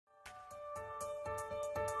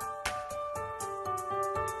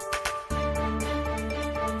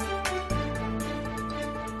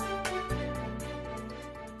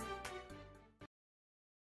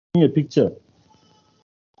taking a picture.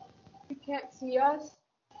 You can't see us?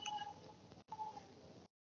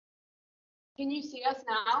 Can you see us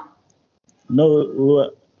now? No, we're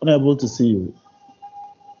unable to see you.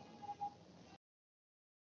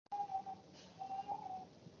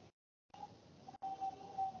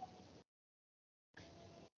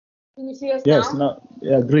 Can you see us Yes, now? now,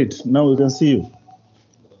 yeah, great. Now we can see you.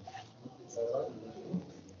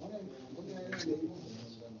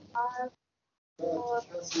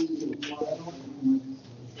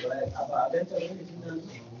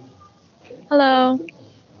 Hello.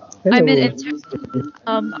 I'm an Hello. intern.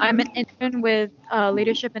 I'm an intern with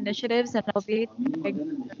Leadership Initiatives, and I'll be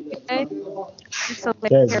today. So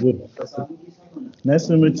That's good. Nice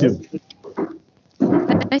to meet you.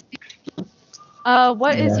 nice.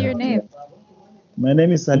 What is Yeah. your name? My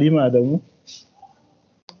name is Halima Adamu.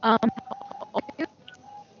 Um,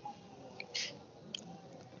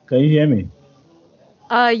 Can you hear me?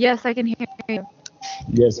 yes, I can hear you.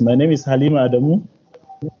 Yes, my name is Halima Adamu.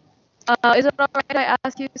 Is it all right if I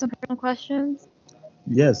ask you some personal questions?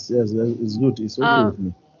 Yes, it's good. It's okay with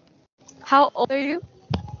me. How old are you?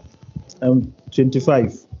 I'm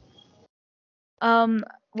 25.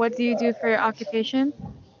 What do you do for your occupation?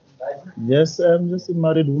 Yes, I'm just a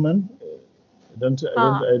married woman. I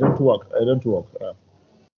don't work. I don't work.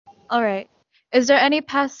 All right. Is there any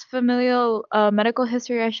past familial medical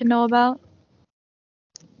history I should know about?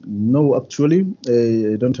 No, actually,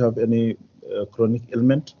 I don't have any chronic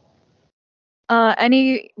ailment.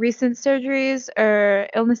 Any recent surgeries or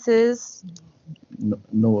illnesses?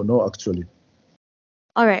 No, actually.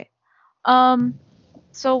 All right.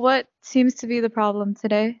 So what seems to be the problem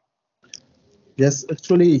today? Yes,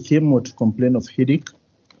 actually, he came with complaint of headache,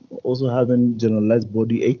 also having generalized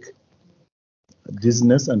body ache,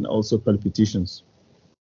 dizziness, and also palpitations.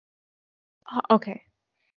 Okay.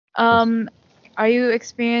 Are you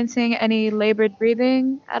experiencing any labored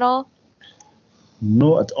breathing at all?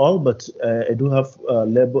 No, at all. But I do have I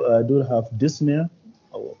do have dyspnea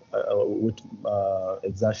with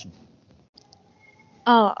exertion.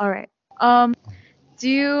 Oh, all right.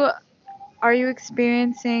 Are you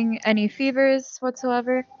experiencing any fevers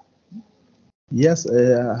whatsoever? Yes,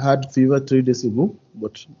 I had fever 3 days ago,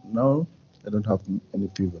 but now I don't have any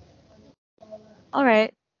fever. All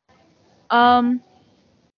right.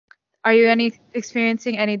 Are you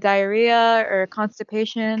experiencing any diarrhea or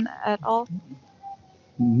constipation at all?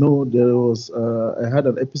 No, I had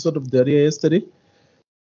an episode of diarrhea yesterday.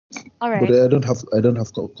 All right. But I don't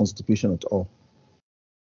have constipation at all.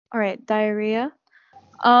 All right, diarrhea.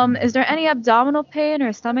 Is there any abdominal pain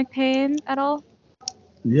or stomach pain at all?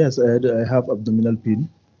 Yes, I have abdominal pain.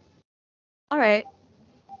 All right.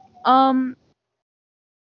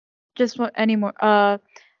 Just any more?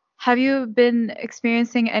 Have you been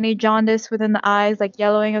experiencing any jaundice within the eyes, like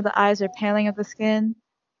yellowing of the eyes or paling of the skin?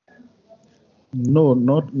 No,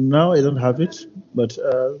 not now. I don't have it, but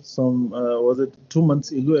was it 2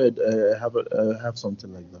 months ago? I have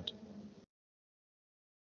something like that.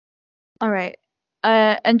 All right.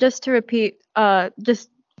 And just to repeat,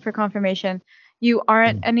 just for confirmation, you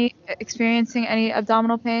aren't experiencing any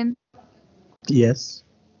abdominal pain? Yes.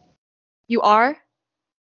 You are?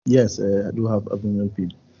 Yes, I do have abdominal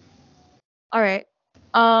pain. All right.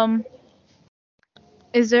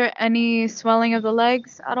 Is there any swelling of the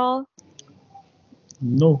legs at all?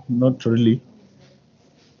 No, not really.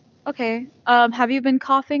 Okay. Have you been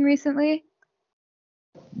coughing recently?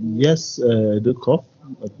 Yes, I do cough,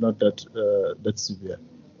 but not that severe.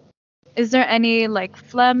 Is there any like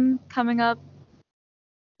phlegm coming up?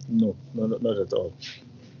 No, not at all.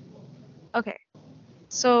 Okay.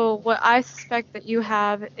 So what I suspect that you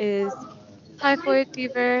have is typhoid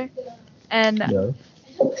fever, and Yeah.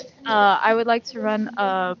 I would like to run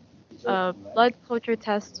a blood culture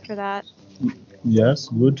test for that. Yes,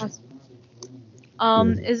 good.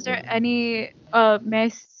 Is there any may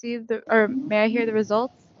I hear the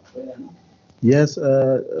results? Yes,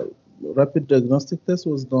 rapid diagnostic test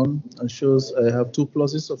was done and shows I have 2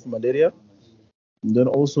 plosives of malaria. And then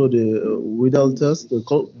also the Widal test, the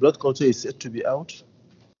blood culture is said to be out,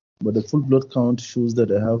 but the full blood count shows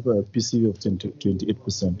that I have a PCV of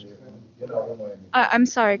 28%. I'm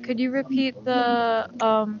sorry. Could you repeat the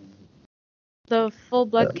full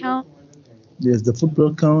blood count? Yes, the full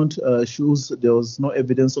blood count shows there was no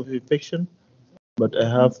evidence of infection, but I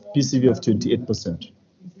have PCV of 28%.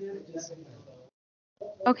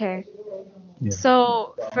 Okay. Yeah.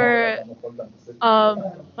 So for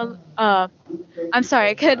I'm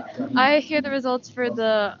sorry, could I hear the results for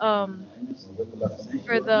the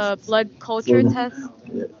blood culture So, test?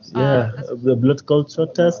 yeah, That's, the blood culture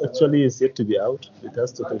test actually is yet to be out. It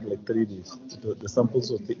has to take like 3 days. The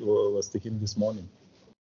samples was taken this morning.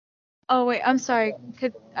 oh wait, I'm sorry.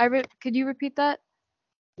 Could you repeat that?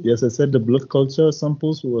 Yes, I said the blood culture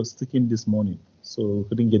samples was taken this morning, so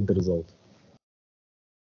couldn't get the result.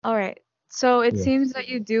 All right. So it Yeah. seems that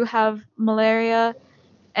you do have malaria,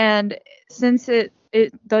 and since it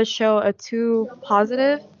does show a 2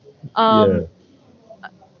 positive, Yeah.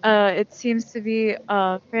 um, it seems to be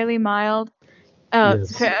fairly mild,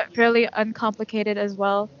 Yes. fairly uncomplicated as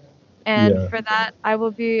well. And Yeah. for that, I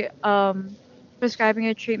will be prescribing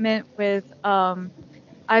a treatment with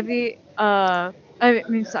IV.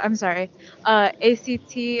 I'm sorry.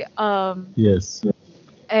 ACT. Yes.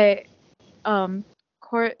 A um.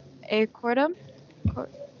 Cort a cortum. Cor,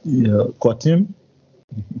 Yeah. Quatim.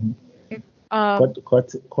 um.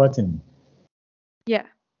 Quatim. Yeah.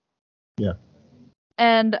 Yeah.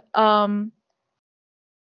 And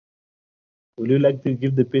Would you like to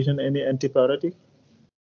give the patient any antibiotic?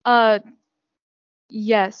 uh.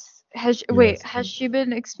 Yes. Yes. Has she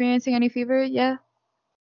been experiencing any fever? Yeah.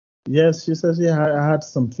 Yes, she says yeah, I had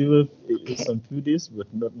some fever Okay. some few days, but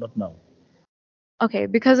not now. Okay.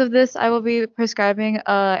 Because of this, I will be prescribing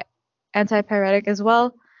antipyretic as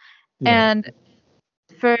well. Yeah. And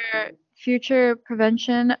for future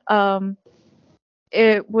prevention,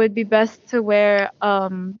 it would be best to wear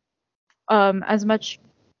as much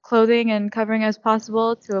clothing and covering as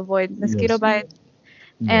possible to avoid mosquito Yes. bites.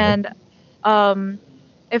 Yeah. And um,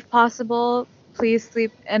 if possible, please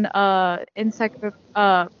sleep in insect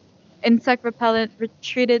repellent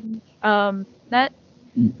treated net,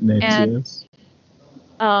 Net, and yes.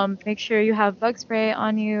 make sure you have bug spray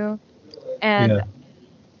on you, and Yeah.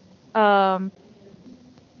 um,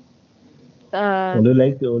 uh, Only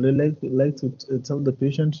like to tell the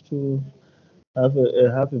patient to have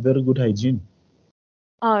a very good hygiene,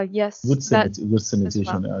 yes, that good as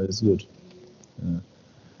sanitation well. is good. Yeah.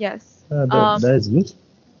 Yes. That is good.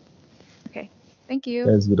 Okay. Thank you.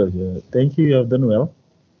 That is good of you. Thank you. You have done well.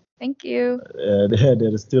 Thank you.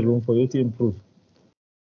 There is still room for you to improve.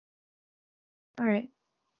 All right.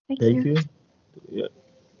 Thank Thank you. you. Yeah.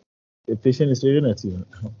 The patient is looking at you.